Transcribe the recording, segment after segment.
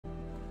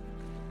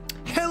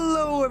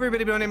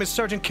everybody, my name is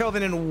Sergeant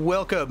Kelvin and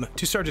welcome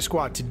to Sergeant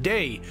Squad.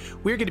 Today,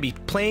 we're going to be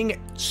playing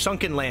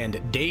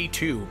Sunkenland Day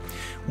 2,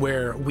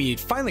 where we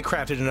finally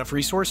crafted enough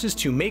resources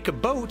to make a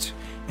boat,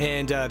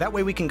 and that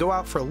way we can go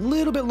out for a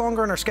little bit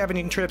longer on our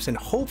scavenging trips and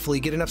hopefully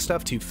get enough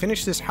stuff to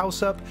finish this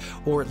house up,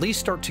 or at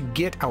least start to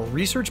get our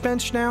research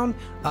bench down,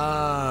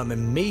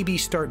 and maybe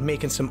start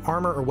making some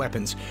armor or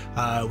weapons.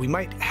 We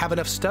might have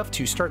enough stuff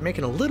to start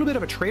making a little bit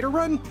of a trader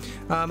run.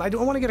 I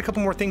want to get a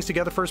couple more things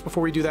together first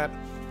before we do that,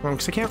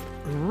 because I can't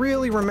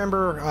really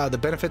remember the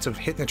benefits of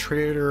hitting the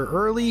trader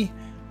early.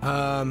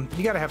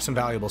 You got to have some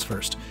valuables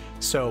first.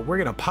 So we're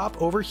gonna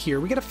pop over here.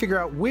 We got to figure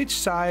out which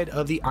side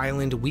of the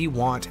island we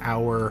want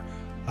our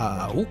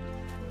oh,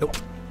 nope,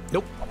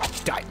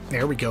 die.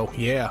 There we go.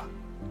 Yeah.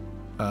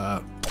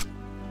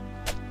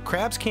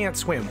 Crabs can't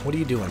swim. What are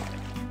you doing,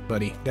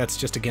 buddy? That's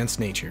just against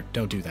nature.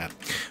 Don't do that.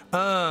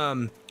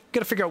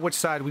 Gotta figure out which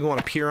side we want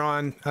to peer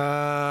on,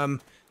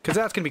 because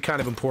that's gonna be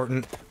kind of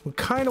important. We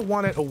kind of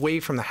want it away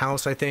from the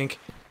house, I think.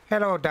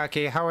 Hello,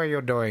 Ducky. How are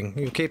you doing?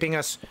 You keeping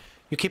a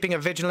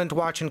vigilant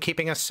watch and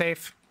keeping us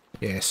safe?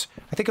 Yes.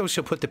 I think I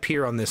should put the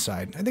pier on this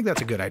side. I think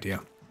that's a good idea.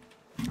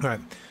 All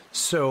right.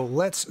 So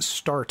let's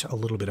start a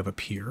little bit of a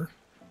pier.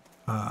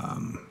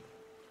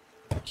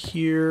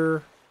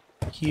 Here,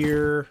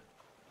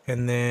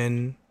 and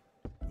then...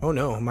 Oh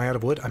no, am I out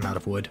of wood? I'm out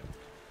of wood.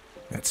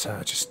 That's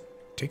just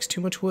takes too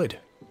much wood.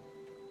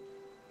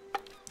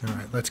 All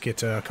right, let's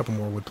get a couple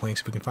more wood planks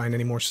if we can find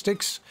any more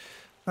sticks.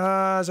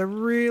 As I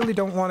really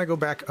don't want to go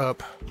back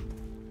up.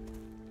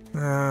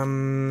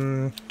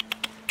 Might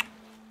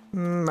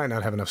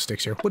not have enough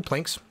sticks here. Wood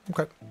planks.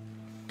 Okay.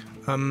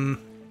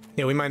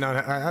 Yeah, we might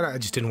not. I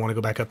just didn't want to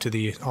go back up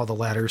to all the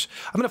ladders.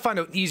 I'm gonna find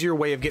an easier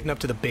way of getting up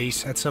to the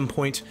base at some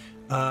point.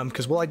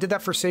 Because while I did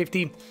that for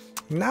safety,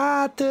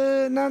 not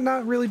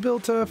really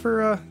built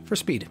for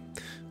speed.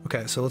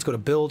 Okay, so let's go to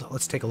build.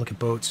 Let's take a look at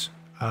boats.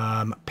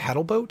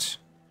 Paddle boat.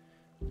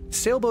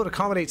 Sailboat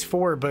accommodates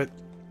 4, but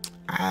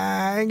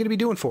I ain't gonna be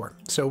doing 4.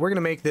 So we're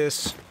gonna make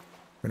this.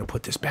 We're gonna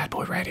put this bad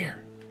boy right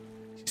here.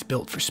 She's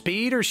built for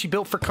speed, or is she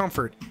built for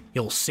comfort?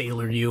 You old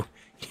sailor, you.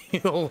 You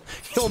old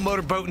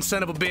motorboating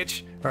son of a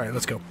bitch. All right,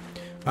 let's go.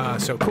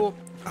 So cool.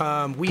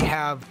 We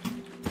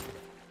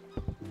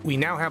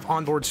now have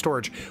onboard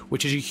storage,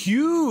 which is a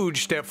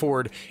huge step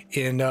forward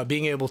in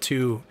being able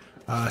to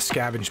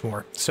scavenge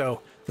more.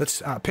 So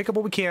let's pick up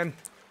what we can.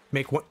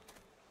 Make one.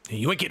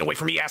 You ain't getting away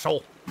from me,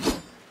 asshole.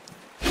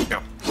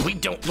 No, we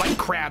don't like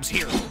crabs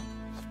here.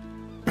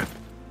 I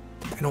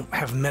don't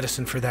have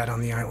medicine for that on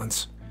the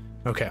islands.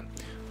 Okay.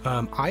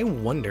 I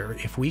wonder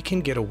if we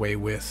can get away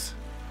with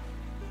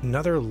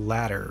another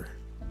ladder.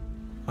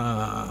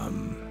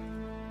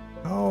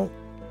 Oh.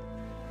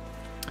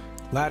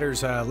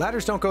 Ladders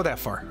don't go that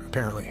far,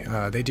 apparently.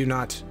 They do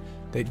not.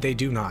 They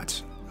do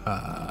not.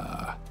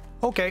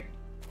 Okay.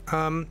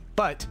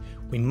 But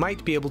we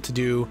might be able to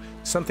do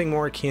something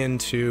more akin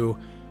to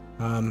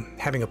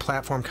having a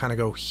platform kind of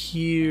go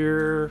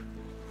here.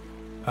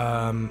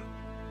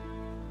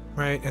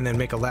 Right, and then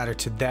make a ladder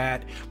to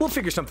that. We'll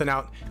figure something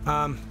out.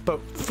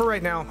 But for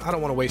right now, I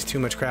don't want to waste too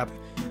much crap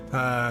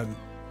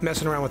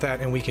messing around with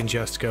that, and we can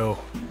just go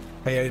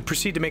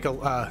proceed to make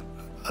a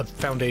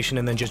foundation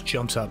and then just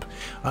jumps up.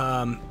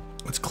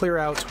 Let's clear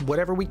out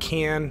whatever we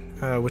can,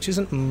 which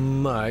isn't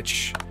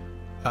much,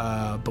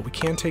 but we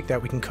can take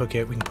that. We can cook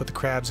it. We can put the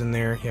crabs in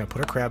there. Yeah,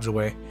 put our crabs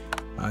away.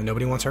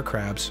 Nobody wants our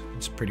crabs.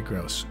 It's pretty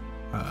gross.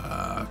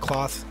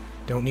 Cloth.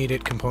 Don't need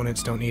it.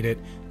 Components, don't need it.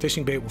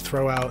 Fishing bait we'll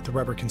throw out. The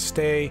rubber can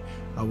stay.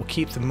 We'll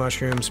keep the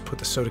mushrooms, put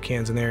the soda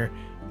cans in there.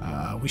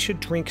 We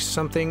should drink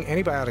something.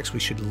 Antibiotics we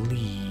should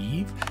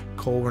leave.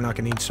 Coal we're not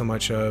going to need so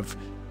much of.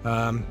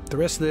 The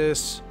rest of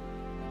this,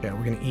 yeah,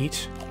 we're going to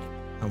eat.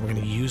 We're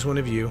going to use one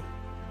of you.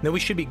 And then we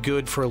should be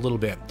good for a little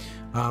bit.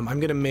 I'm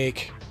going to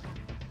make...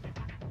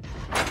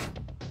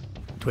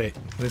 Wait,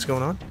 what is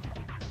going on?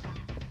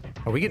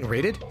 Are we getting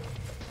raided?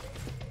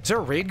 Is there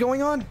a raid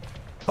going on?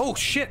 Oh,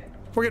 shit!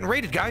 We're getting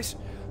raided, guys.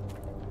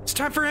 It's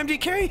time for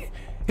MDK.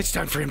 It's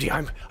time for MD.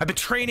 I've been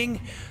training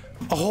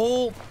a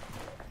whole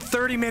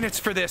 30 minutes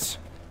for this.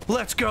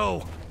 Let's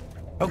go.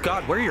 Oh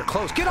God, where are your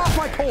clothes? Get off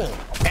my pole,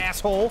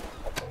 asshole.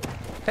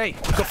 Hey,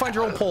 go find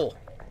your own pole.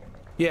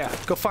 Yeah,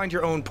 go find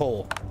your own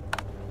pole.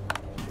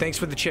 Thanks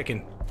for the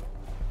chicken.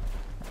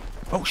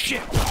 Oh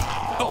shit.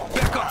 Oh,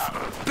 back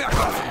off. Back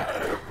off.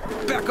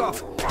 Back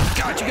off.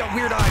 God, you got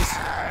weird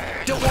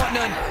eyes. Don't want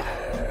none.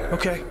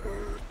 Okay.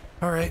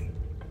 All right.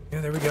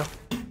 Yeah, there we go.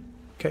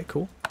 Okay,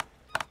 cool.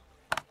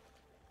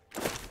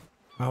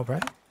 All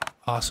right.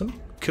 Awesome.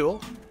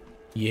 Cool.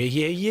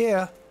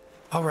 Yeah.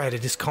 All right,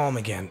 it is calm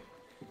again.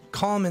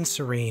 Calm and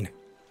serene.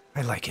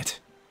 I like it.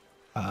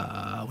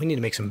 We need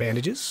to make some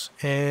bandages,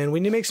 and we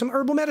need to make some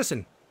herbal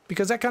medicine,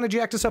 because that kind of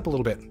jacked us up a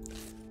little bit.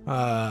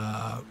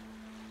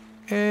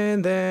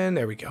 And then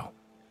there we go.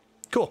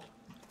 Cool.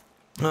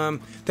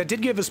 That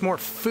did give us more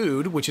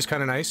food, which is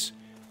kind of nice,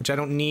 which I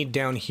don't need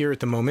down here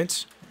at the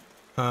moment.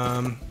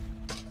 So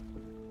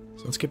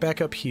let's get back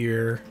up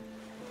here.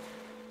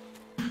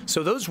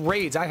 So those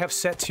raids I have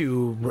set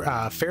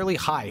to fairly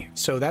high.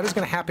 So that is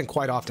going to happen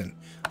quite often.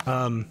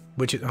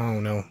 Which is, oh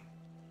no.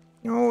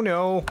 Oh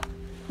no.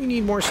 We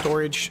need more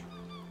storage.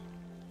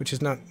 Which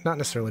is not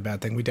necessarily a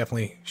bad thing. We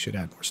definitely should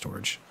add more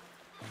storage.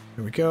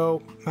 There we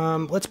go.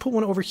 Let's put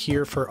one over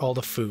here for all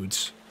the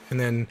foods. And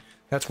then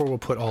that's where we'll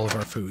put all of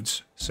our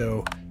foods.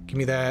 So give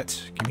me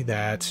that. Give me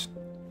that.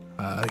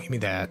 Give me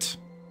that.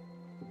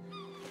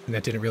 And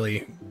that didn't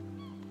really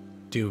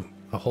do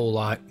a whole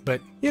lot.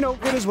 But, you know,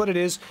 it is what it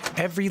is.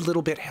 Every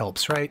little bit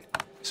helps, right?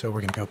 So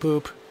we're going to go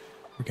boop.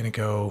 We're going to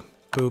go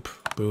boop,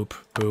 boop,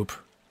 boop.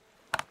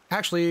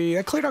 Actually,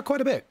 I cleared out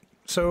quite a bit.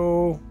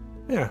 So,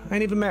 yeah, I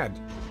ain't even mad.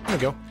 There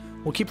we go.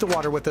 We'll keep the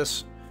water with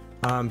us,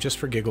 just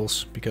for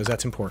giggles, because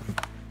that's important.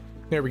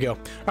 There we go. All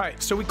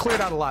right, so we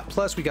cleared out a lot.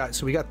 Plus, we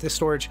got this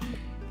storage,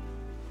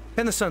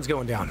 and the sun's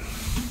going down.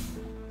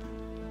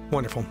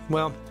 Wonderful.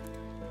 Well,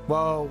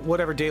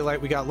 whatever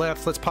daylight we got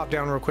left, let's pop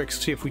down real quick,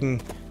 see if we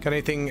can got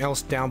anything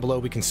else down below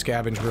we can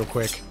scavenge real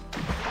quick.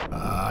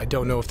 I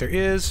don't know if there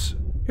is.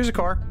 Here's a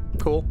car.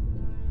 Cool.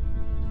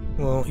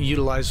 We'll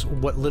utilize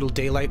what little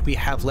daylight we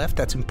have left.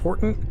 That's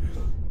important.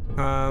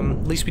 At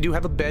least we do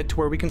have a bed to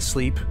where we can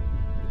sleep.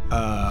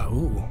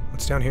 Ooh,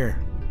 what's down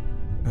here?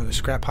 Another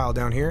scrap pile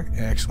down here.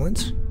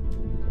 Excellent.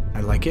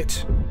 I like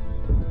it.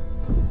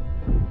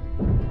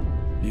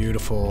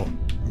 Beautiful.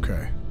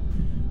 Okay.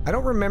 I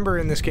don't remember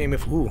in this game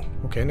if... Ooh,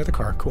 okay, another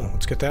car. Cool.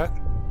 Let's get that.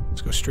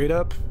 Let's go straight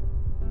up.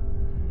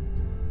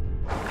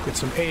 Get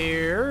some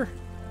air.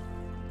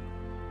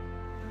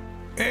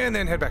 And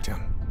then head back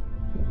down.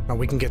 Oh,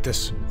 we can get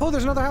this. Oh,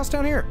 there's another house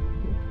down here.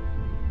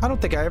 I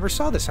don't think I ever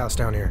saw this house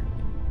down here.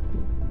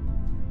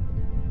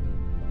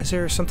 Is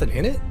there something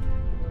in it?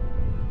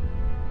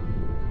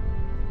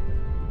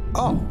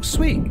 Oh,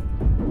 sweet.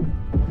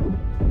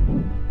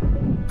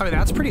 I mean,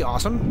 that's pretty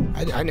awesome.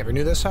 I never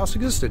knew this house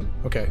existed.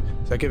 Okay,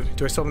 does that give...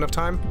 Do I still have enough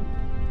time?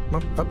 Come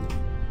on, up.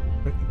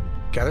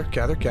 Gather,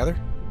 gather, gather.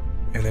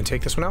 And then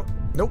take this one out.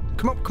 Nope,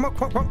 come on, come on,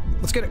 come on, come on.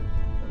 Let's get it.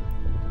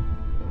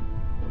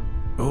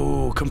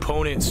 Oh,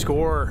 component,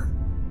 score.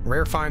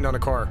 Rare find on a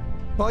car.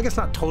 Well, I guess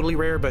not totally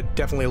rare, but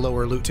definitely a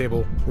lower loot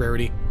table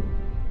rarity.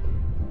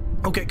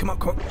 Okay, come on,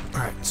 come on.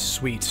 Alright,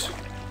 sweet.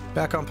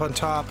 Back up on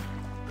top.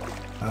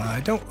 I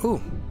don't...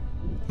 Ooh.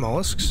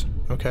 Mollusks.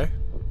 Okay.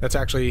 That's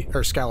actually...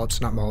 Or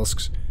scallops, not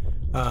mollusks.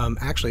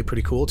 Actually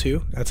pretty cool,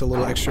 too. That's a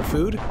little extra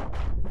food.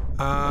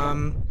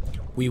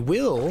 We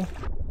will...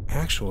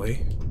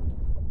 Actually...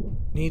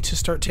 Need to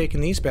start taking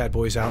these bad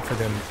boys out for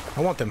them.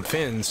 I want them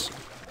fins.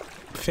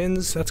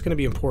 Fins, that's going to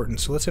be important.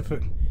 So let's... If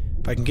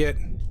I can get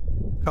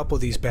a couple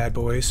of these bad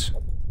boys...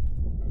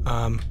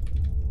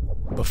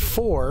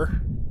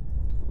 Before...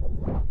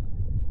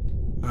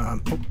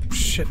 oh,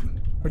 shit.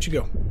 Where'd you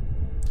go?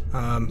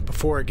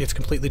 Before it gets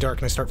completely dark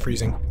and I start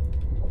freezing.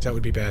 That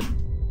would be bad.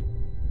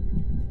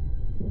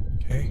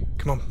 Okay,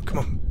 come on, come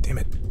on. Damn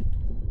it.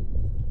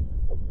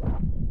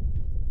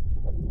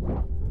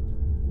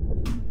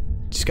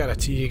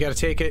 Just you gotta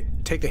take it.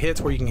 Take the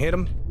hits where you can hit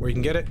them, where you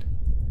can get it.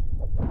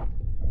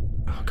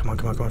 Oh, come on,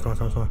 come on, come on, come on,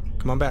 come on, come on.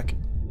 Come on back.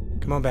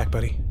 Come on back,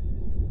 buddy.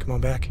 Come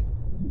on back.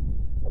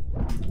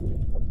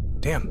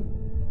 Damn.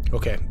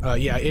 Okay,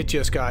 yeah, it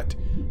just got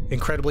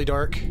incredibly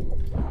dark.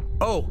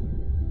 Oh,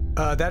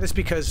 that is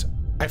because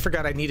I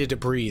forgot I needed to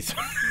breathe.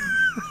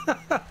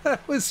 that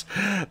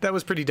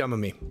was pretty dumb of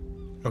me.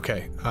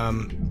 Okay,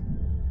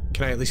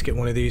 can I at least get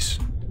one of these?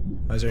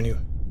 Is there any...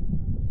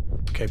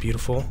 Okay,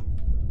 beautiful.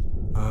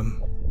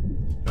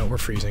 No, we're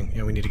freezing.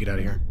 Yeah, we need to get out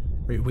of here.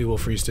 We will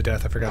freeze to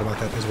death. I forgot about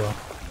that as well.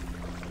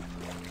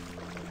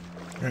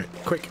 Alright,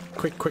 quick,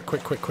 quick, quick,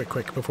 quick, quick, quick,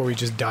 quick, before we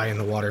just die in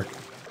the water.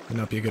 Would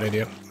not be a good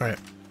idea. Alright.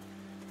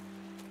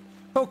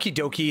 Okie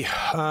dokie.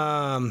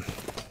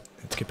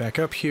 Let's get back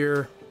up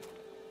here.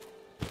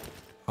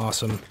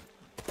 Awesome.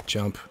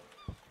 Jump.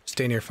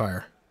 Stay near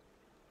fire.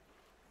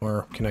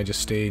 Or can I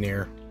just stay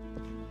near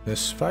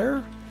this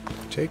fire?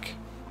 Take.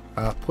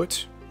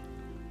 Put.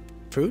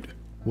 Food.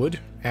 Wood.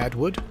 Add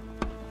wood.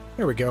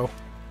 There we go.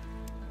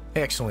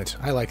 Excellent.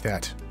 I like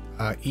that.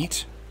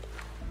 Eat.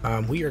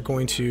 We are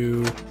going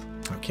to...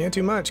 I can't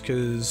do much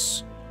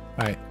because...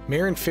 Alright.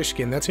 Mare and fish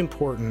skin. That's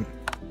important.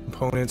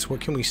 Components.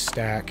 What can we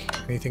stack?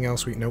 Anything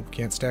else we... Nope.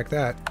 Can't stack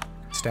that.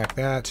 Stack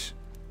that.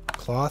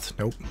 Cloth.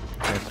 Nope.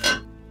 Okay.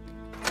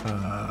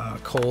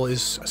 Coal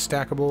is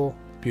stackable.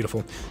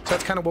 Beautiful. So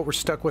that's kind of what we're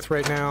stuck with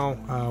right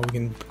now. We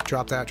can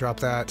drop that, drop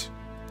that.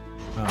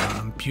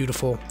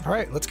 Beautiful.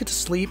 Alright, let's get to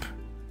sleep.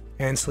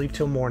 And sleep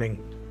till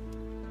morning.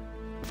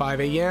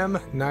 5 a.m.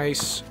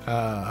 Nice.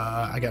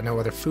 I got no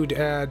other food to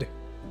add.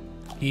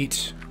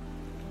 Eat.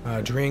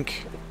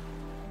 Drink.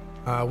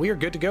 We are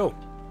good to go.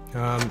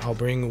 I'll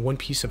bring one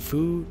piece of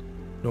food.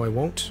 No, I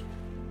won't.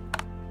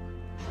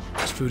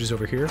 This food is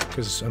over here,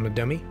 because I'm a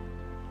dummy.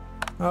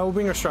 We'll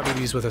bring our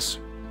strawberries with us.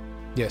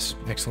 Yes,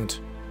 excellent.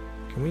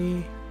 Can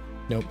we...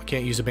 Nope, I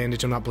can't use a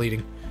bandage, I'm not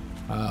bleeding.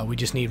 We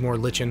just need more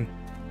lichen.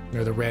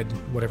 Or the red,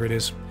 whatever it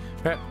is.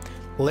 Alright,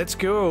 let's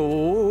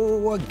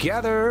go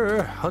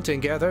gather, hunt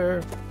and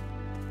gather.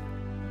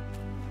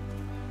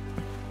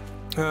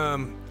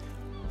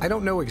 I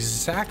don't know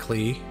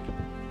exactly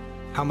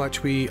how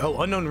much we...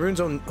 Oh, unknown runes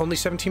on only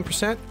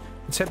 17%.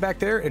 Let's head back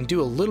there and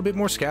do a little bit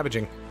more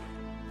scavenging.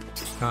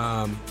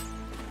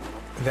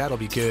 That'll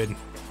be good.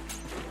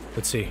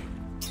 Let's see.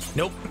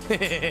 Nope.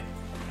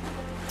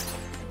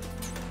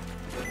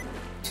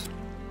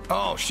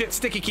 Oh, shit.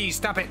 Sticky keys.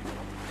 Stop it.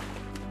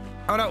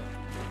 Oh, no.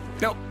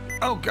 No.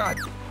 Oh, God.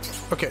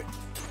 Okay.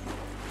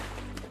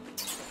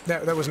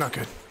 That was not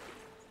good.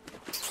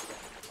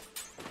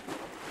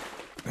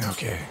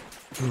 Okay.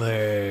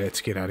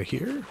 Let's get out of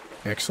here.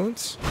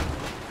 Excellent.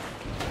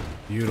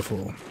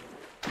 Beautiful.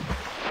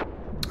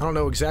 I don't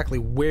know exactly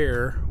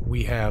where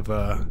we have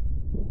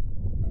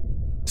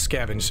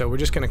scavenged, so we're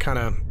just going to kind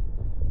of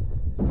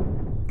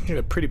get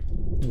a pretty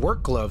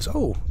work gloves.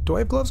 Oh, do I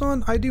have gloves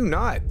on? I do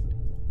not.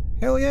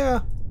 Hell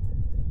yeah.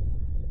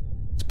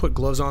 Let's put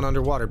gloves on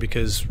underwater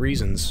because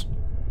reasons.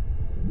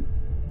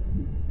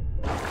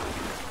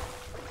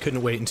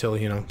 Couldn't wait until,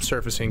 you know,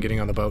 surfacing, getting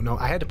on the boat. No,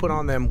 I had to put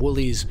on them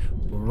woolies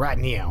right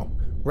meow.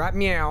 Right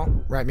meow.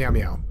 Right meow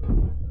meow.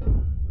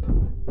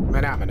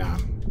 Mana mana.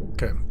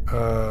 Okay.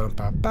 Ba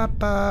ba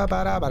ba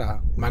ba da ba da.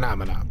 Mana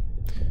mana.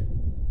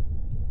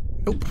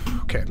 Nope.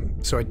 Okay.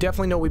 So I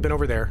definitely know we've been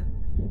over there.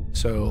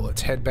 So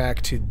let's head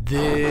back to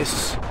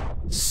this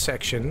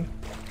section.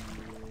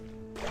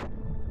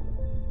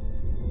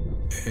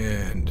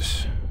 And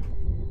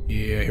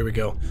yeah, here we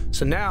go.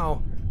 So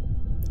now,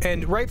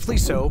 and rightfully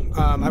so,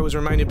 I was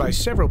reminded by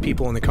several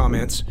people in the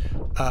comments,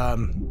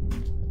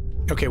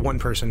 okay, one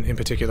person in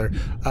particular,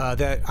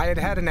 that I had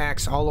had an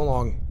axe all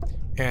along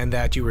and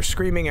that you were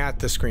screaming at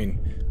the screen.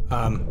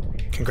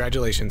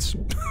 Congratulations.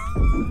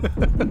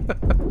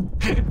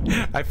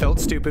 I felt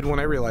stupid when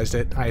I realized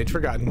it. I had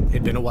forgotten.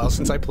 It'd been a while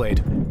since I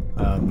played.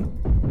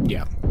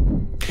 Yeah.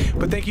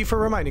 But thank you for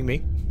reminding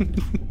me.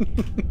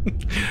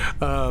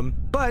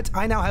 But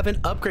I now have an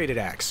upgraded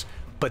axe.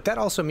 But that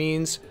also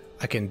means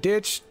I can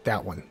ditch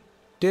that one.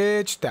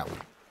 Ditch that one.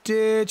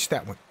 Ditch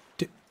that one.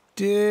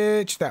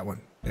 Ditch that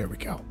one. There we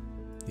go.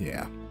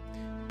 Yeah.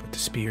 Put the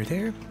spear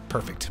there.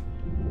 Perfect.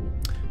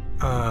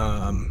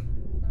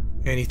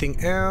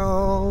 Anything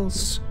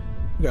else?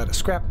 We got a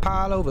scrap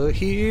pile over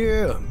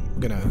here. I'm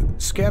gonna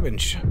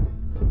scavenge.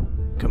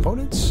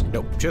 Components?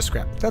 Nope, just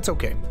scrap. That's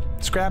okay.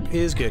 Scrap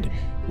is good.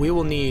 We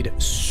will need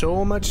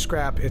so much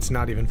scrap, it's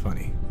not even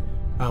funny.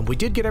 We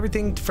did get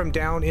everything from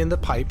down in the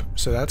pipe,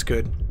 so that's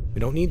good. We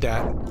don't need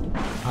that.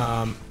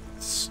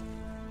 Let's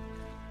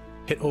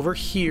hit over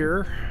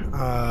here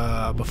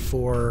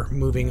before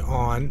moving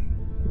on.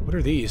 What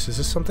are these? Is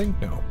this something?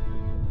 No.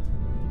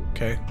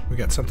 Okay, we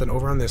got something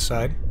over on this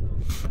side.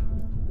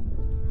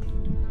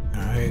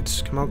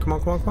 Alright, come on, come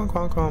on, come on, come on,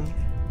 come on, come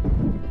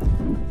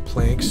on.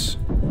 Planks.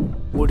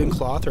 Wood and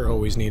cloth are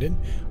always needed.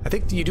 I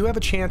think you do have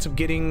a chance of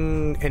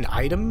getting an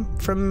item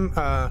from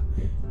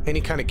any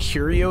kind of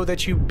curio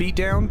that you beat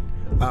down,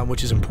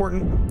 which is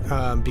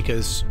important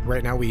because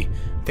right now I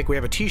think we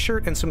have a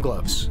t-shirt and some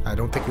gloves. I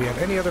don't think we have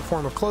any other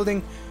form of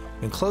clothing,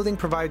 and clothing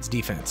provides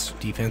defense.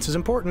 Defense is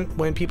important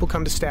when people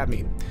come to stab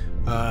me.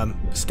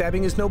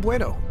 Stabbing is no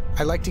bueno.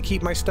 I like to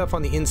keep my stuff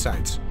on the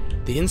insides.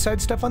 The inside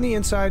stuff on the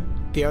inside,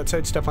 the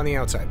outside stuff on the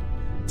outside.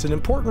 It's an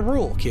important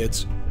rule,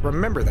 kids.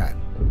 Remember that.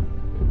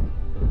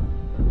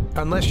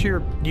 Unless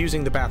you're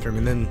using the bathroom,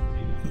 and then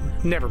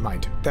never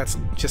mind. That's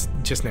just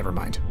never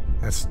mind.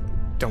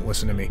 Don't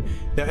listen to me.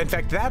 In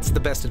fact, that's the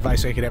best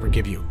advice I could ever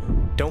give you.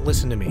 Don't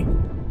listen to me.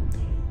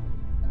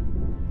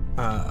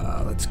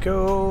 Let's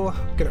go.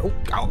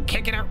 Oh,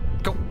 can't get out.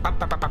 Go.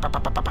 Up, up, up, up,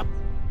 up, up, up.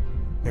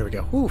 There we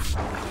go. Oof.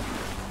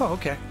 Oh,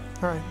 okay.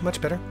 All right,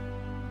 much better.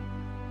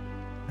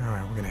 All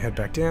right, we're gonna head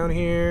back down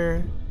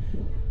here,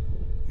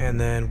 and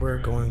then we're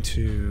going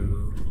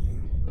to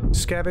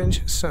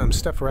scavenge some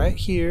stuff right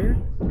here.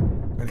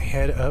 I'm gonna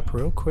head up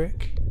real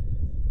quick.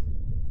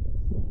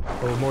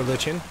 Oh, more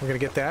lichen. We're gonna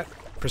get that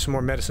for some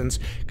more medicines,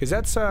 because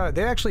that's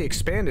they actually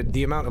expanded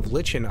the amount of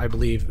lichen, I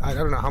believe. I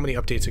don't know how many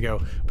updates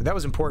ago, but that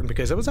was important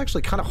because it was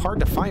actually kind of hard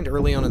to find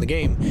early on in the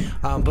game.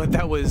 But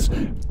that was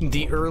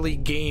the early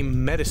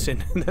game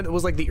medicine. That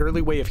was like the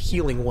early way of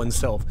healing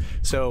oneself.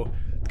 So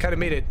kind of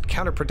made it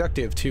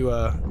counterproductive to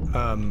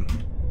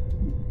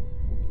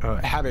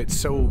have it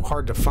so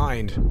hard to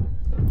find.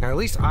 Now, at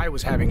least I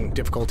was having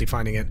difficulty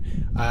finding it.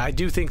 I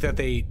do think that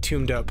they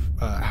tuned up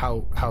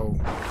how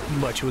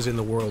much was in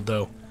the world,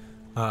 though.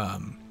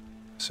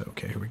 So,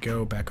 okay, here we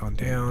go. Back on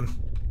down.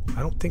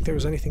 I don't think there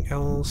was anything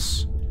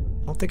else.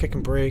 I don't think I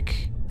can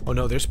break. Oh,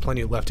 no, there's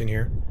plenty left in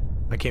here.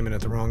 I came in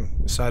at the wrong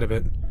side of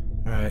it.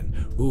 All right.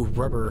 Ooh,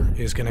 rubber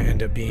is going to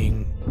end up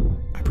being...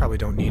 I probably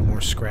don't need more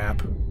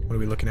scrap. What are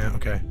we looking at?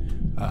 Okay.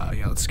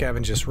 Yeah, let's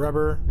scavenge this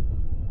rubber.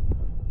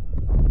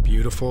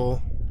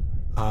 Beautiful.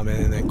 And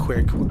then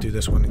quick, we'll do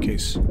this one in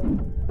case.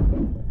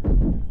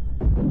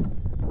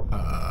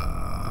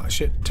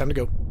 Shit, time to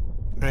go.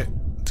 Alright,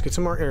 let's get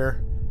some more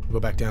air. We'll go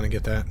back down and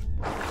get that.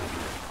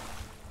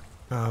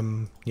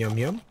 Yum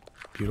yum.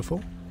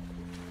 Beautiful.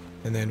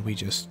 And then we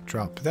just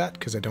drop that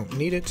because I don't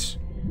need it.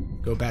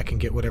 Go back and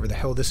get whatever the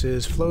hell this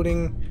is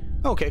floating.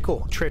 Okay,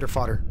 cool. Trader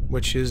fodder,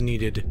 which is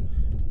needed.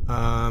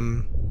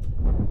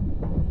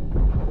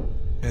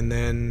 And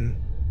then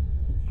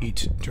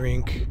eat,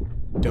 drink,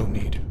 don't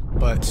need.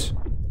 But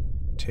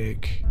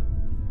take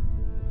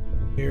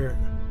here.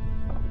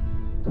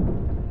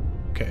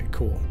 Okay,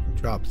 cool.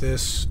 Drop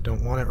this,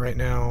 don't want it right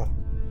now.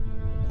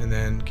 And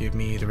then give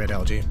me the red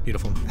algae.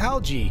 Beautiful.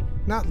 Algae,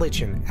 not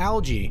lichen,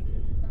 algae.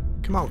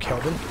 Come on,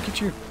 Kelvin, get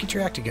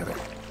your act together.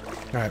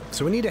 Alright,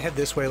 so we need to head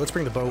this way. Let's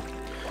bring the boat.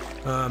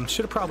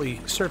 Should have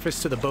probably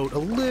surfaced to the boat a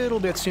little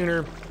bit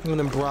sooner and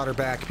then brought her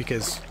back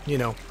because, you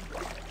know,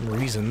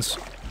 reasons.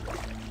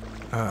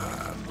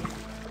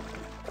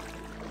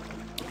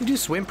 You do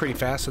swim pretty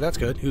fast, so that's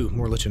good. Ooh,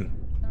 more lichen.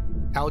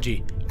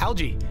 Algae.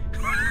 Algae!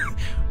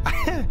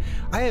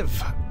 I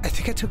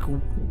think I took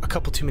a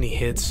couple too many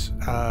hits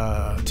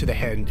to the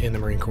head in the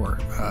Marine Corps.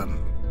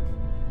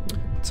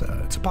 It's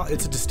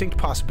a distinct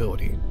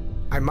possibility.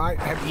 I might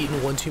have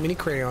eaten one too many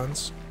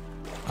crayons.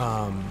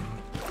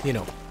 You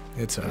know,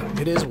 it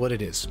is what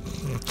it is.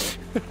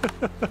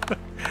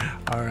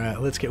 All right,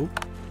 let's get.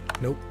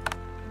 Nope.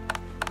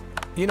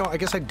 You know, I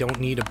guess I don't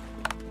need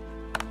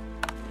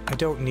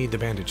the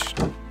bandage.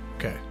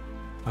 Okay.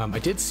 I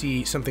did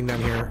see something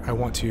down here I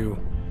want to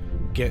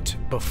get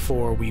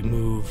before we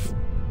move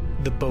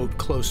the boat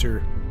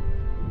closer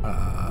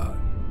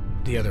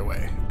the other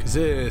way, because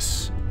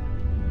this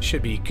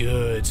should be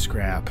good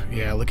scrap.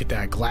 Yeah, look at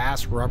that.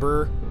 Glass,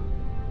 rubber,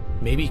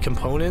 maybe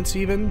components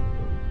even.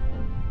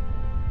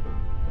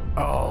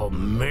 Oh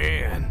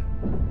man,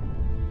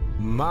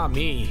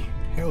 mommy,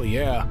 hell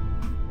yeah,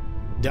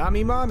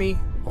 dummy mommy.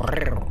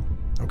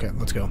 Okay,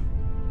 let's go.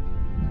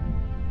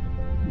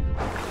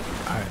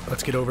 Alright,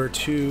 let's get over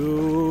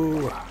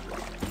to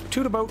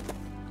the boat.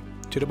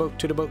 To the boat,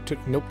 to the boat,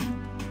 nope.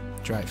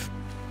 Drive.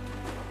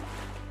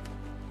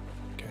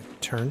 Okay,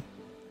 turn.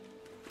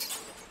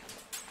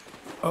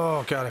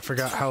 Oh god, I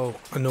forgot how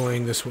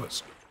annoying this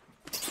was.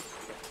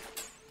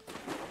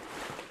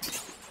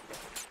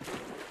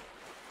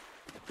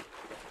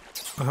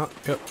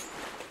 Yep.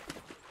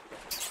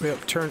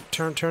 Yep, turn.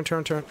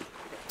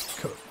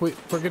 Wait,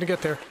 we're gonna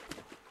get there.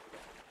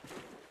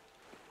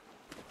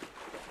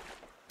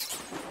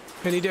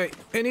 Any day.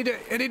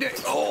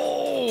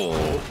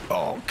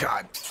 Oh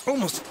god.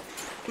 Almost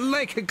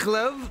like a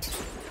glove.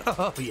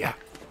 Oh yeah.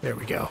 There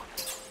we go.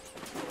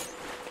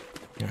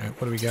 Alright,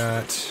 what do we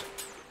got?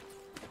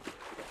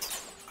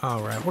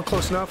 Alright, we're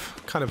close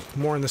enough. Kind of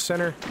more in the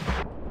center.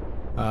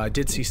 I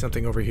did see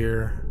something over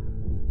here.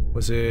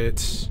 Was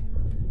it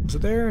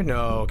there?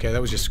 No, okay,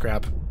 that was just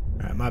scrap.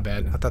 Alright, my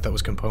bad. I thought that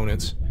was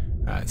components.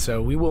 Alright,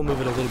 so we will move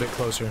it a little bit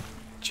closer.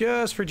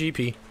 Just for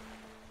GP.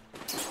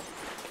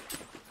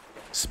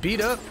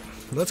 Speed up.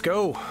 Let's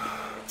go.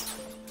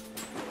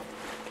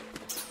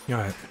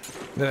 Alright.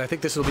 Then I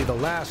think this will be the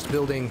last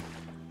building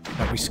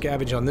that we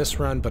scavenge on this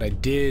run, but I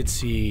did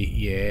see...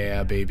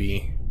 Yeah,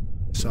 baby.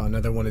 Saw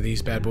another one of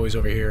these bad boys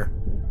over here,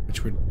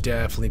 which we're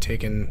definitely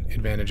taking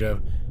advantage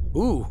of.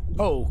 Ooh.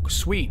 Oh,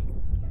 sweet.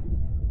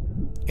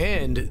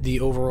 And the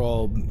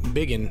overall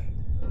biggin.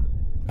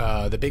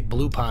 The big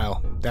blue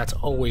pile. That's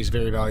always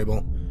very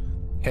valuable.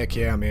 Heck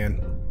yeah,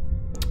 man.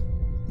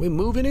 We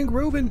moving and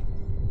grooving.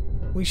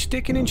 We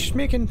sticking and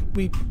schmicking.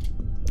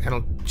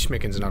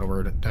 Schmicken's not a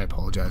word. I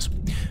apologize.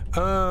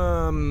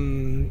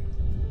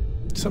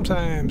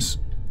 Sometimes...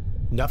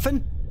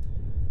 Nothing?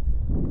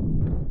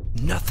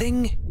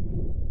 Nothing?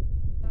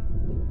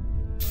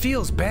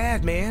 Feels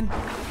bad, man.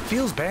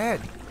 Feels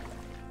bad.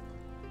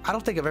 I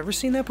don't think I've ever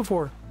seen that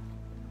before.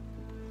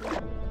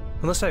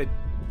 Unless I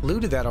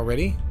looted that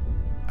already.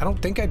 I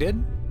don't think I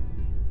did.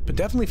 But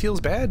definitely feels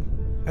bad.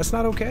 That's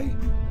not okay.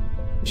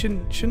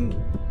 Shouldn't...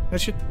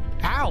 That should...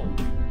 Ow!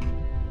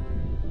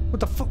 What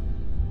the fuck?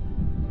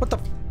 What the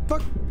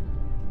fuck?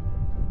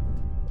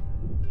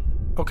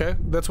 Okay,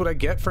 that's what I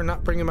get for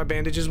not bringing my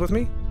bandages with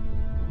me?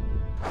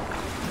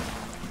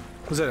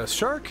 Was that a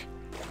shark?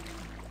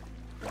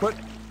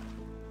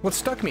 What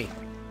stuck me?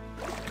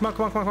 Come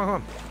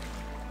on.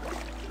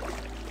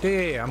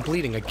 Yeah, I'm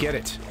bleeding, I get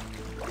it.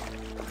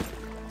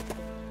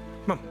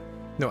 Come on.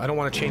 No, I don't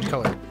want to change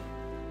color.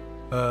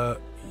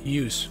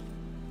 Use.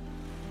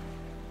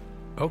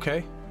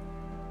 Okay.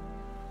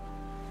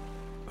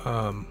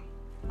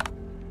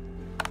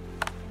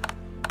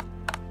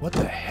 What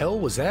the hell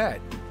was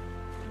that?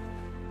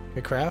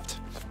 Okay, craft.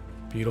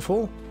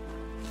 Beautiful.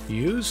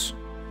 Use.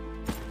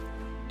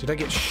 Did I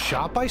get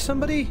shot by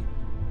somebody?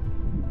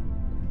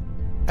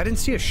 I didn't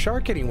see a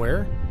shark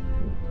anywhere.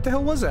 What the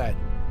hell was that?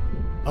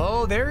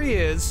 Oh, there he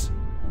is.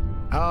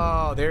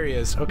 Oh, there he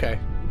is. Okay.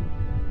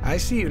 I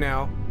see you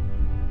now.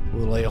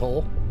 Little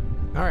a-hole.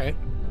 Alright.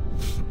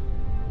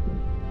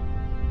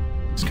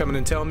 Just coming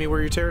and telling me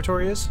where your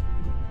territory is?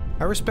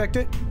 I respect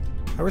it.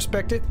 I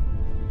respect it.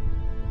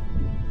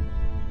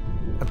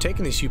 I'm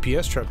taking this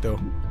UPS truck, though.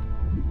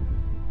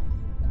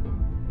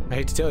 I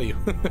hate to tell you.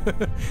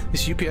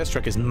 This UPS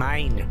truck is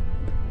mine.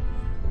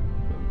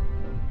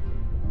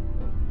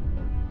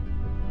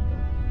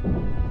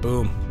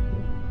 Boom.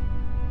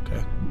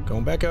 Okay.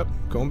 Going back up.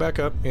 Going back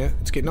up. Yeah,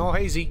 it's getting all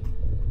hazy.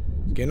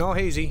 It's getting all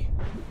hazy.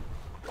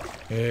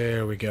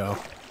 There we go.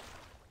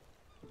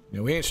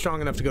 No, we ain't strong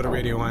enough to go to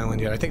Radio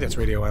Island yet. I think that's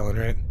Radio Island,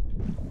 right?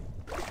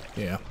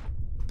 Yeah.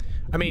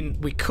 I mean,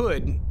 we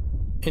could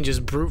and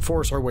just brute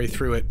force our way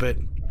through it, but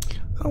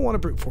I don't want to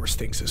brute force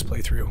things this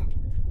playthrough.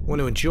 I want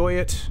to enjoy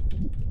it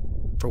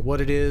for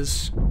what it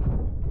is.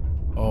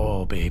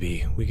 Oh,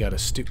 baby. We got a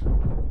stew.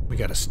 We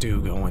got a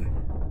stew going.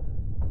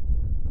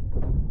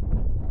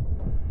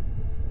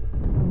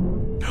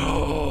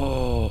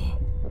 Oh.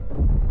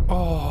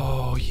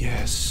 Oh,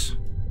 yes.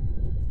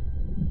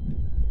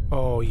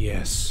 Oh,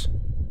 yes.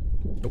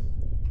 Nope.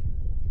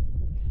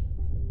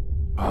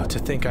 Oh, to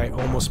think I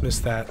almost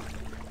missed that.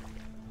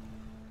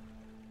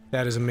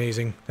 That is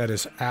amazing. That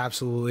is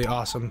absolutely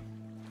awesome.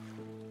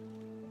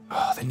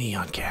 Oh, the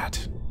neon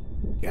cat.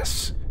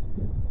 Yes.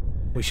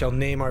 We shall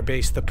name our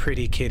base the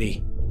Pretty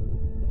Kitty.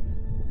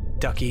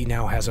 Ducky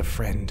now has a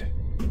friend.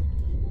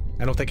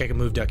 I don't think I can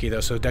move Ducky, though,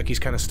 so Ducky's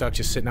kind of stuck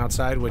just sitting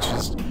outside, which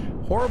is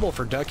horrible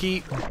for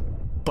Ducky,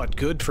 but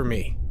good for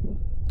me.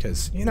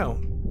 Because, you know,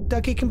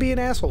 Ducky can be an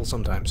asshole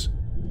sometimes.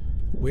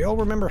 We all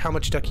remember how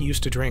much Ducky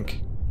used to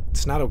drink.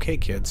 It's not okay,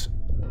 kids.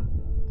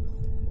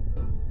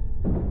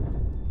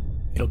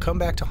 It'll come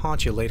back to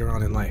haunt you later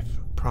on in life.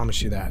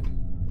 Promise you that.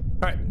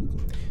 Alright.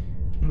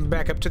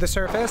 Back up to the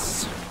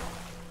surface.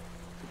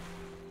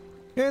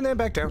 And then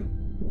back down.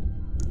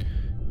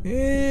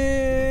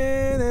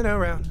 And then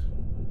around.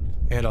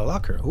 And a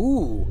locker.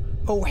 Ooh.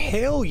 Oh,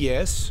 hell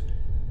yes.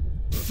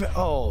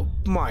 Oh,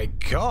 my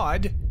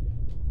God.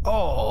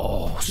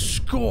 Oh,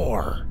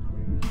 score.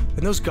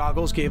 And those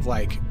goggles gave,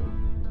 like...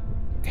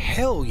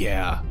 Hell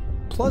yeah.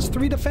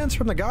 +3 defense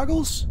from the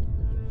goggles?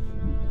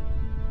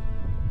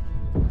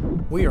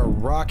 We are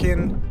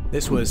rocking.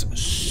 This was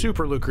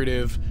super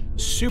lucrative,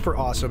 super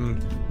awesome.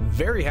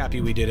 Very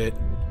happy we did it.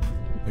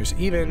 There's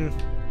even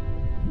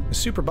a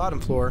super bottom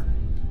floor,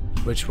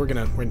 which we're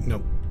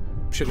no,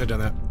 shouldn't have done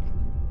that.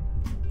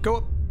 Go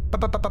up.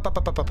 Up, up, up, up,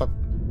 up, up, up, up.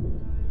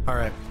 All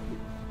right.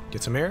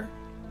 Get some air.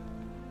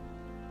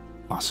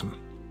 Awesome.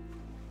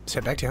 Let's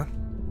head back down.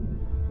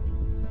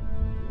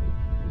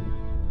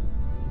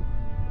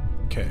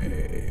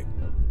 Okay.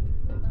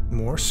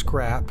 More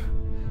scrap.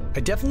 I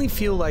definitely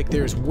feel like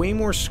there's way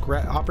more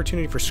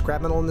opportunity for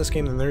scrap metal in this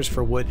game than there is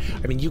for wood.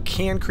 I mean, you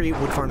can create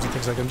wood farms and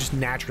things like that just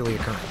naturally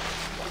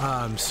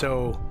occurring.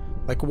 So,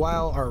 like,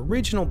 while our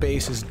original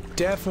base is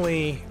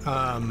definitely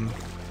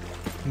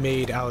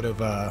made out of...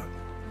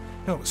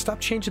 No, stop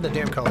changing the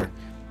damn color.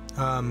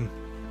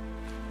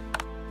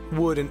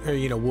 Wood and... Or,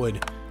 you know,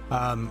 wood.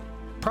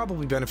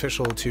 Probably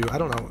beneficial to... I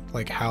don't know,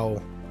 like,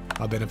 how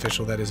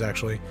beneficial that is,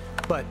 actually.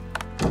 But...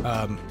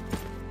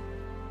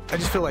 I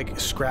just feel like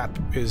scrap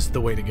is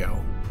the way to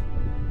go.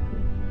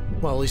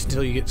 Well, at least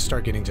until you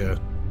start getting to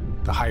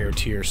the higher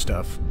tier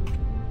stuff.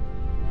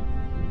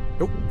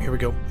 Oh, here we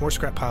go. More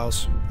scrap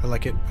piles. I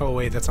like it. Oh,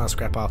 wait, that's not a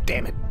scrap pile.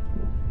 Damn it.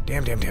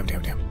 Damn, damn, damn,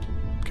 damn, damn.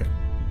 Okay.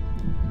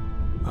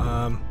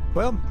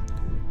 Well,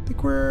 I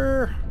think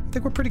we're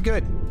pretty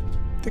good.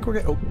 I think we're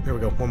good. Oh, there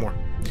we go. One more.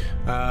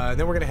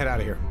 Then we're gonna head out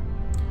of here.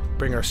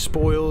 Bring our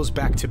spoils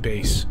back to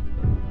base.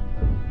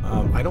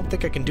 I don't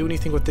think I can do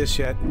anything with this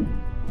yet.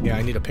 Yeah,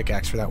 I need a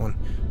pickaxe for that one.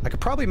 I could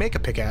probably make a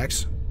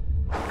pickaxe.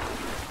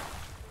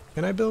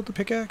 Can I build the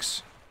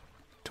pickaxe?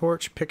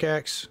 Torch,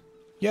 pickaxe.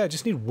 Yeah, I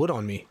just need wood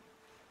on me.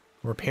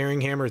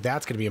 Repairing hammer,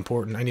 that's going to be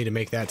important. I need to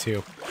make that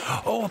too.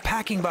 Oh, a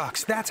packing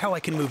box. That's how I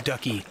can move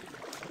Ducky.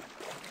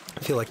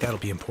 I feel like that'll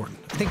be important.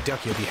 I think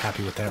Ducky will be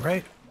happy with that,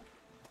 right?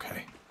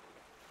 Okay.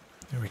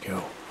 There we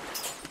go.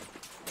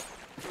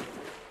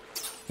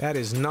 That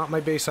is not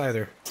my base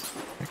either.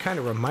 That kind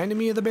of reminded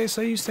me of the base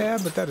I used to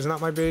have, but that is not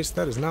my base.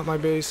 That is not my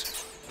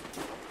base.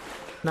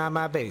 Not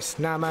my base.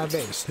 Not my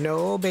base.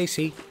 No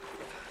basey.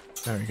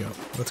 There we go.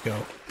 Let's go.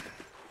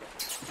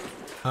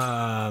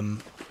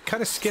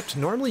 Kind of skipped.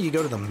 Normally you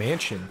go to the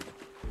mansion.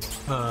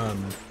 But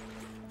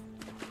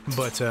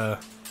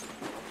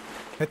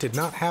that did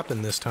not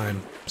happen this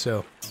time.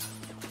 So,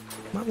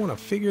 might want to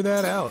figure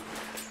that out.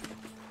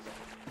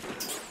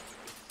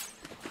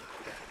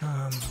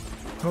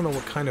 I don't know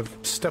what kind of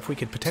stuff we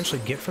could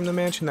potentially get from the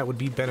mansion that would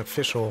be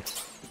beneficial.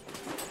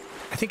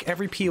 I think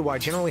every POI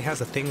generally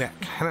has a thing that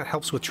kind of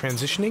helps with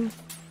transitioning.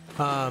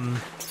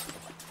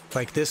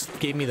 Like this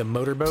gave me the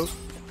motorboat,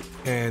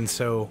 and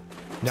so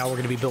now we're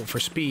going to be built for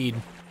speed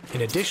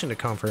in addition to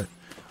comfort.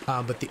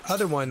 But the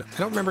other one, I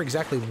don't remember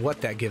exactly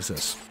what that gives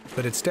us,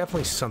 but it's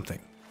definitely something.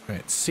 All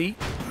right, C.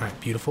 All right,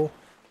 beautiful.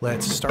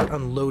 Let's start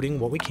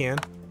unloading what we can.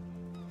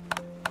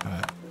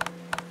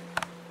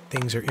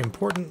 Things are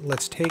important.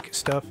 Let's take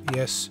stuff.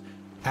 Yes.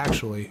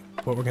 Actually,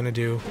 what we're going to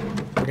do,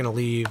 we're going to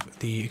leave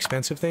the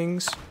expensive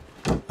things.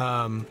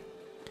 And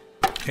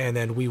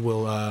then we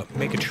will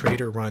make a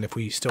trader run if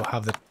we still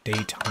have the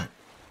daytime.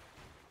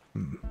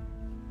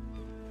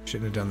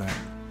 Shouldn't have done that.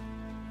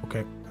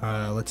 Okay,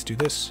 let's do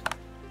this.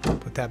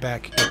 Put that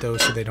back. Get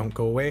those so they don't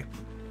go away.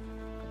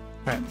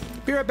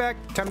 Alright, be right back.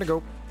 Time to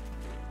go.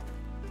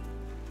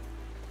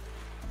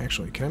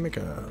 Actually, can I make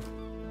a...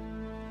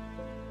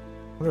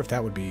 I wonder if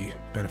that would be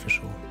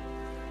beneficial.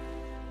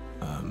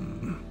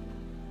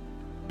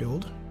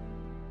 Build.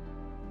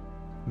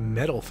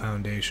 Metal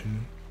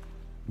foundation.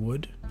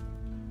 Wood.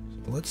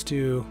 So let's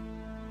do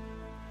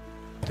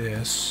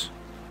this.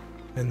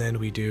 And then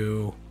we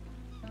do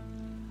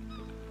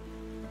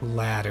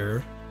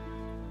ladder.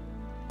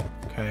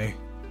 Okay.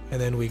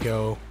 And then we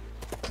go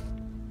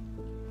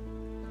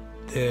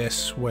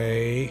this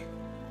way.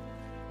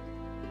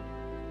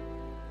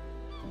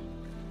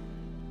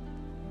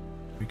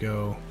 We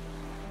go...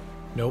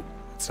 Nope,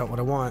 that's not what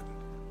I want.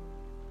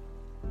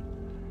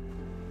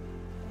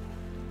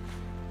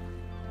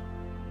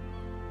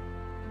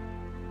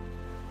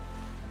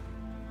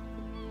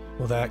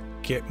 Will that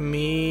get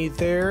me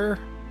there?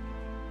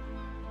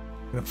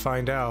 I'm gonna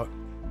find out.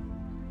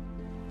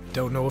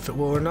 Don't know if it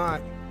will or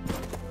not.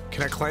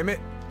 Can I climb it?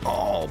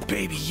 Oh,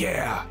 baby,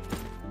 yeah!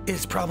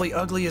 It's probably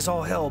ugly as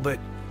all hell, but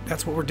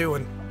that's what we're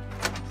doing.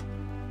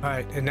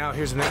 Alright, and now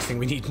here's the next thing.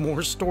 We need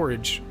more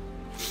storage.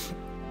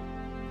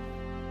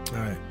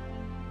 Alright.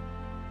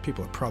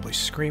 People are probably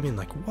screaming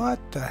like, what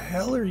the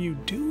hell are you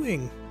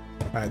doing?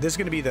 Alright, this is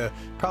gonna be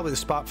probably the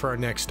spot for our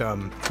next,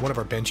 one of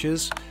our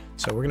benches.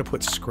 So we're gonna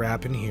put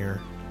scrap in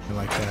here,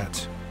 like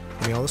that.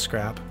 Give me all the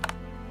scrap.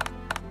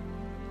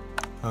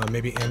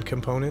 Maybe end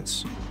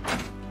components.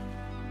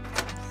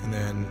 And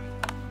then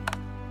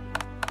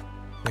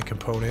the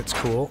components,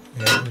 cool.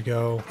 And there we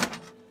go.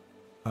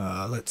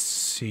 Let's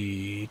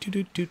see.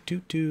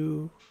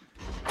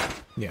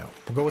 Yeah,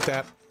 we'll go with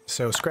that.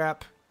 So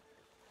scrap.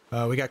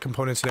 We got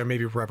components there,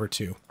 maybe rubber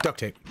too. Duct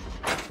tape.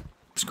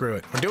 Screw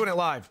it. We're doing it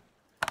live.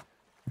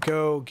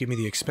 Go, give me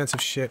the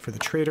expensive shit for the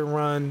trader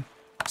run.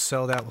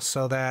 Sell that, we'll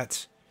sell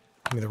that.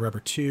 Give me the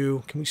rubber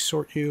too. Can we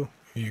sort you?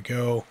 Here you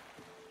go.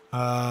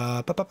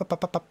 Okay,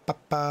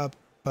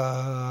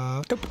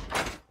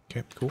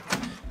 cool.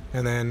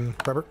 And then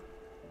rubber.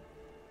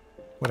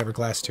 Whatever,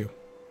 glass too.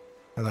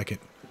 I like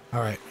it.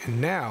 Alright, and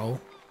now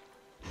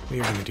we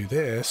are going to do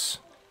this.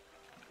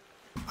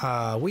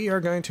 We are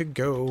going to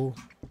go...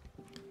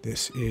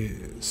 This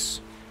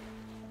is...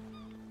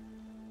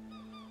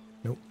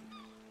 Nope.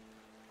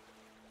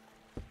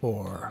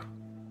 4.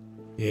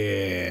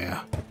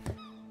 Yeah.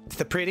 It's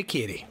the pretty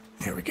kitty.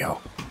 There we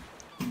go.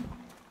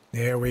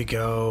 There we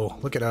go.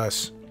 Look at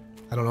us.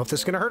 I don't know if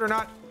this is going to hurt or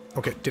not.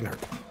 Okay, didn't hurt.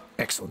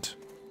 Excellent.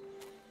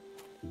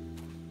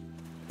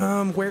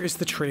 Where is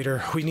the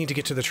trader? We need to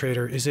get to the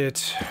trader. Is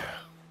it...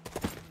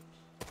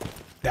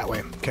 That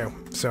way. Okay,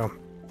 so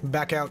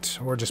back out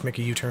or just make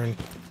a U-turn.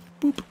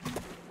 Boop.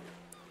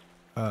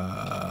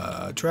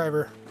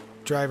 Driver.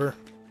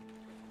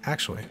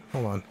 Actually,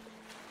 hold on.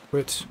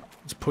 Let's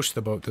push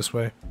the boat this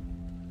way.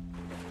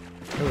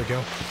 There we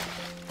go.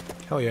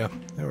 Hell yeah.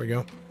 There we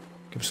go.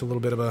 Give us a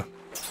little bit of a...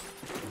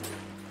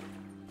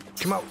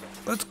 Come out.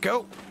 Let's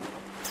go.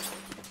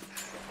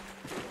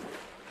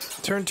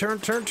 Turn. Turn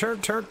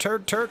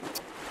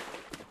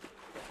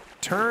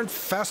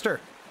faster.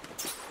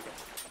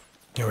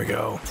 Here we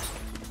go.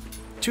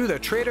 To the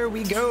trader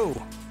we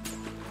go.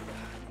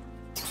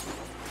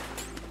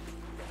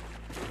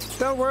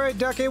 Don't worry,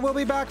 Ducky, we'll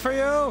be back for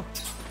you.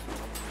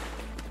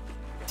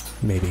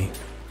 Maybe.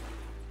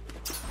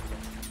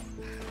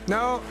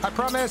 No, I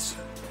promise.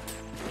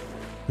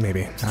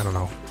 Maybe. I don't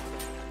know.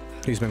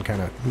 He's been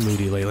kind of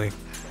moody lately.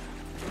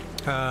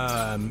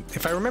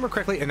 If I remember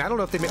correctly, and I don't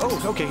know if they made...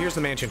 Oh, okay, here's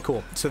the mansion.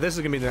 Cool. So this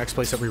is going to be the next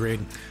place that we raid.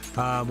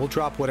 We'll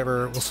drop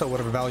whatever... We'll sell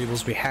whatever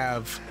valuables we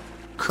have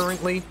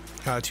currently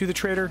to the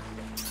trader.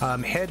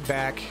 Head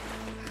back.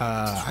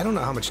 I don't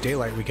know how much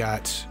daylight we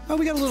got. Oh,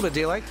 we got a little bit of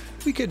daylight.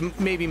 We could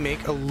maybe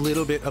make a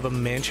little bit of a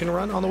mansion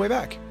run on the way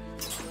back.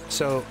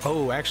 So,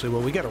 oh, actually,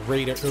 well, we got to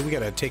raid it. We got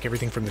to take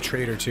everything from the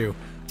trader, too.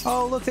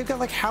 Oh, look, they've got,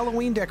 like,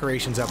 Halloween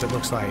decorations up, it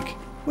looks like.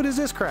 What is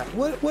this crap?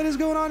 What is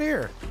going on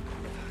here?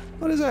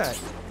 What is that?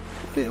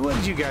 What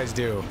did you guys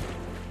do?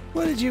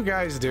 What did you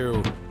guys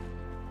do?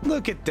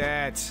 Look at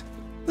that.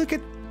 Look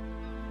at...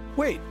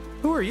 Wait,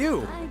 who are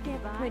you? I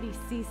get pretty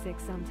seasick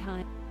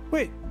sometimes.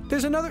 Wait,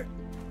 there's another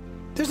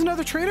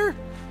trader?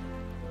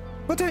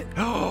 What the...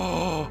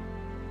 Oh!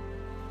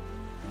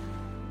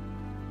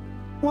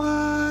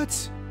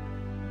 What?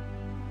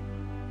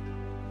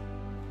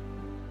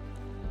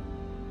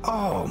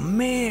 Oh,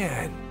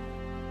 man.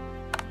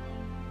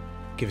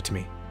 Give it to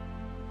me.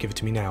 Give it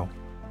to me now.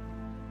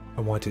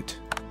 I want it.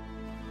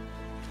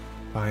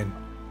 Fine.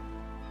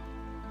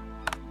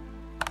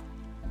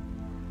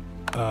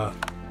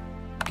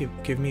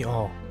 Give me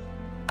all.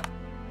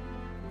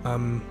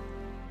 Will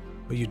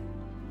you...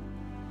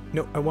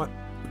 No, I want...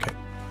 Okay.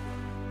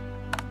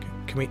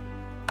 Can we...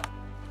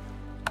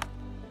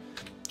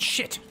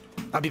 Shit!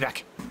 I'll be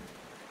back.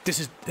 This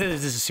is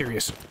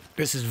serious.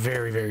 This is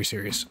very, very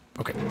serious.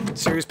 Okay.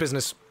 Serious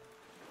business.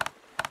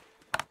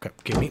 Okay,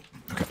 give me.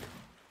 Okay.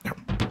 Now.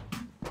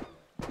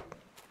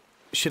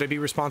 Should I be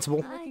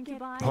responsible?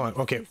 Hold on,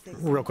 okay,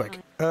 real quick.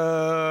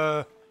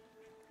 Yeah,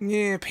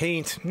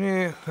 paint.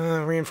 Yeah,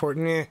 reinforce.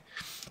 Yeah.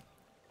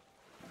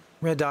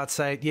 Red dot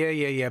sight.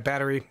 Yeah.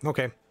 Battery.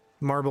 Okay.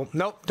 Marble.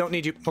 Nope, don't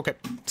need you. Okay.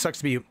 Sucks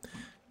to be you.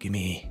 Give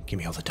me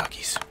all the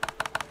duckies.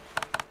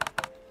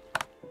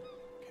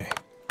 Okay.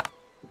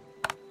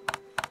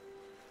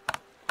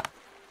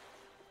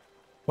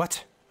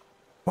 What?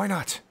 Why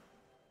not?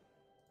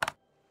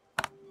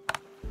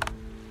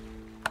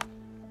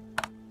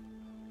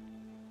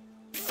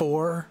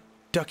 Four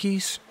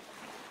duckies.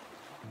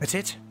 That's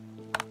it?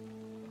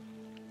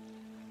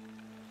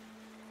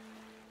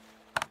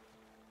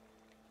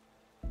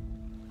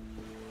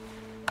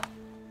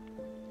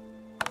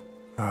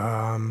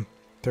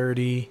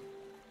 30,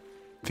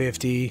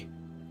 50,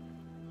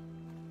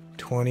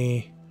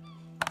 20.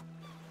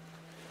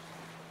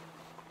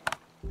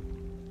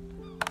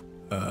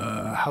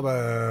 How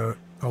about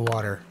a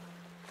water?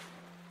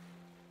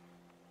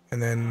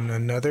 And then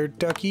another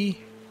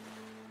ducky?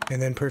 And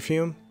then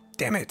perfume?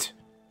 Damn it!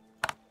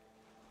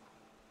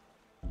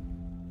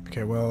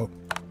 Okay, well,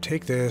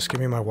 take this, give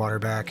me my water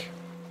back.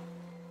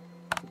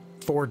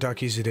 4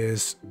 duckies it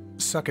is.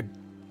 Suck it.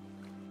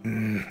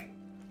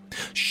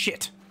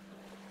 Shit!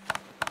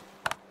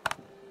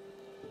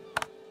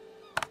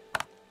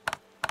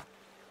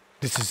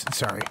 This is,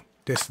 sorry.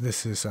 This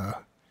is,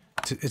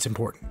 it's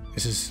important.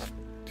 This is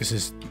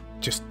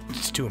just,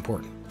 it's too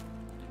important.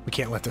 We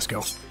can't let this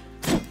go.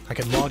 I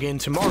could log in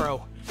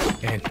tomorrow,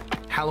 and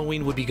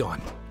Halloween would be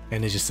gone.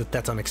 And it's just,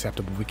 that's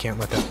unacceptable. We can't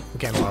let that, we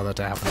can't allow that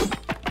to happen.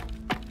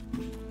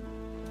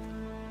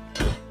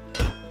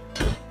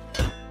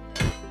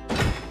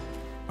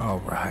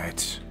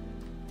 Alright.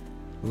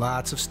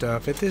 Lots of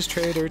stuff at this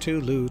trader to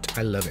loot.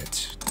 I love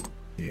it.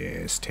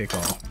 Yes, take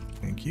all.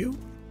 Thank you.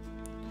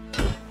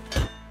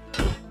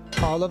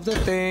 All of the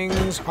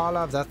things, all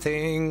of the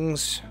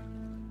things.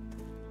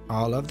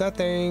 All of the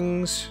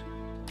things.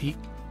 Eat.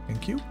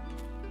 Thank you.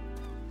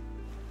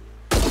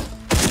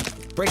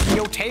 Breaking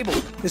your table.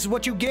 This is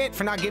what you get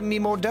for not giving me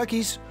more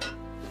duckies.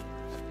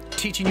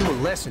 Teaching you a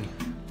lesson.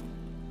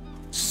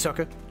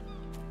 Sucker.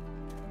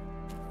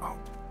 Oh.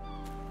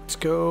 Let's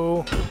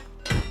go.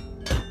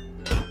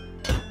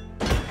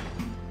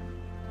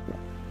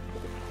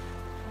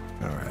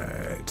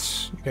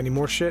 Alright. You got any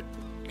more shit?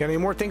 You got any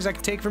more things I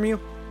can take from you?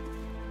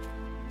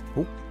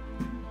 Oh.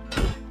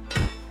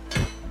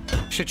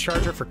 Should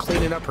charge her for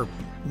cleaning up her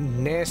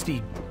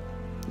nasty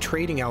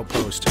trading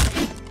outpost.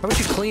 How about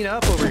you clean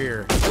up over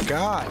here?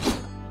 God.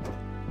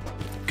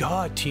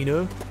 God,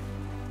 Tina.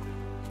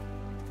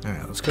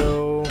 Alright, let's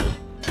go.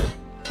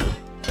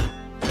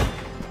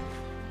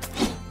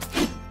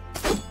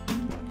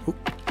 Ooh.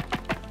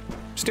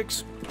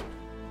 Sticks.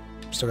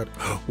 Still got...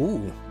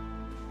 Ooh.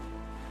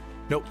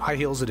 Nope, high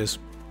heels it is.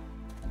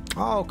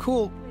 Oh,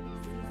 cool.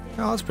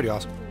 Oh, that's pretty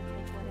awesome.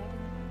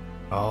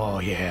 Oh,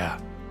 yeah.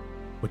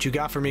 What you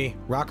got for me?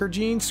 Rocker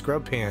jeans?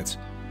 Scrub pants.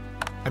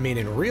 I mean,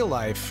 in real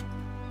life...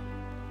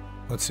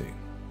 Let's see.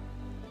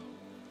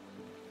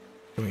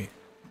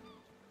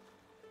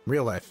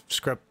 Real life,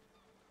 scrub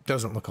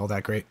doesn't look all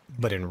that great,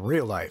 but in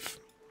real life,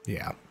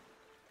 yeah.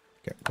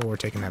 Okay, well, we're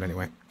taking that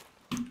anyway.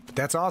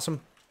 That's awesome.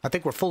 I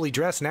think we're fully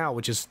dressed now,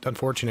 which is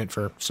unfortunate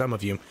for some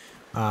of you,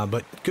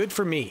 but good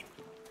for me.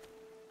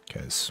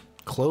 Because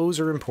clothes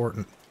are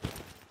important.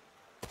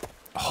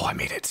 Oh, I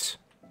made it.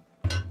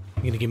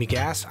 You gonna give me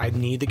gas? I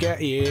need the gas.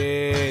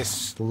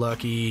 Yes,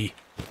 lucky.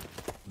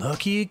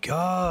 Lucky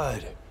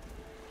God.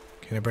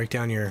 Can I break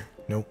down your...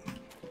 Nope.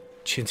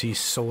 Chintzy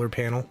solar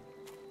panel.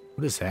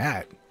 What is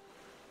that?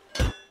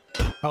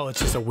 Oh, it's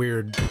just a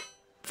weird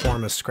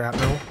form of scrap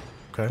metal.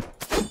 Okay.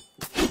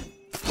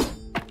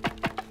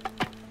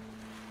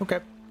 Okay.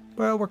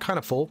 Well, we're kind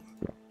of full.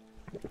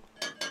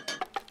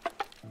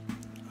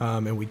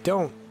 And we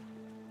don't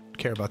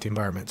care about the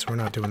environment, so we're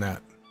not doing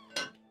that.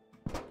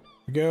 Here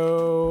we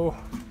go.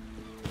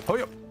 Oh,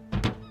 yo.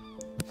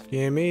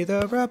 Give me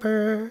the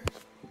rubber.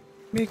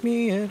 Make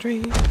me a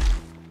dream.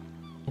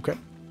 Okay.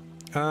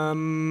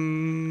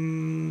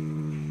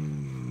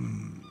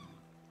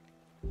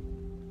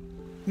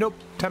 Nope.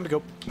 Time to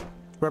go.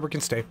 Rubber can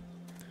stay.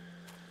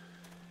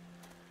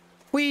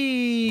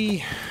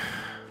 We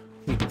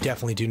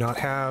definitely do not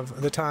have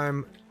the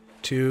time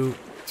to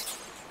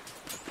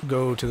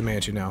go to the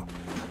mansion now.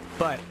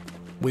 But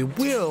we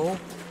will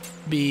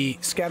be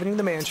scavenging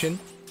the mansion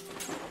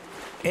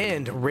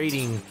and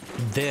raiding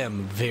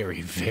them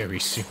very, very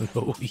soon.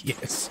 Oh,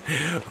 yes.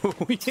 Oh,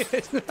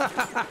 yes.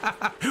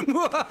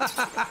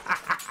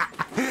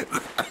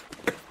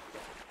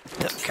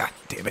 Oh, God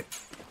damn it.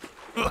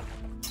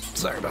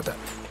 Sorry about that.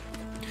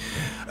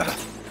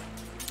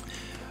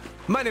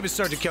 My name is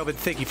SergeantKelvin.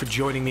 Thank you for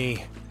joining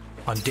me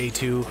on day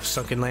 2 of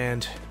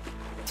Sunkenland.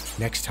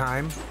 Next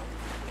time,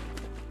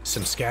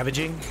 some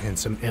scavenging and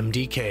some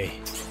MDK.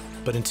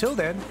 But until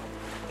then,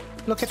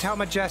 look at how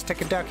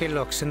majestic a ducky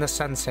looks in the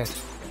sunset.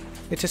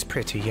 It is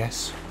pretty,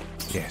 yes?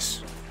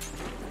 Yes.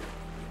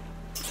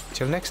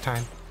 Till next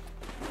time.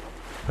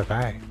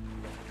 Bye-bye.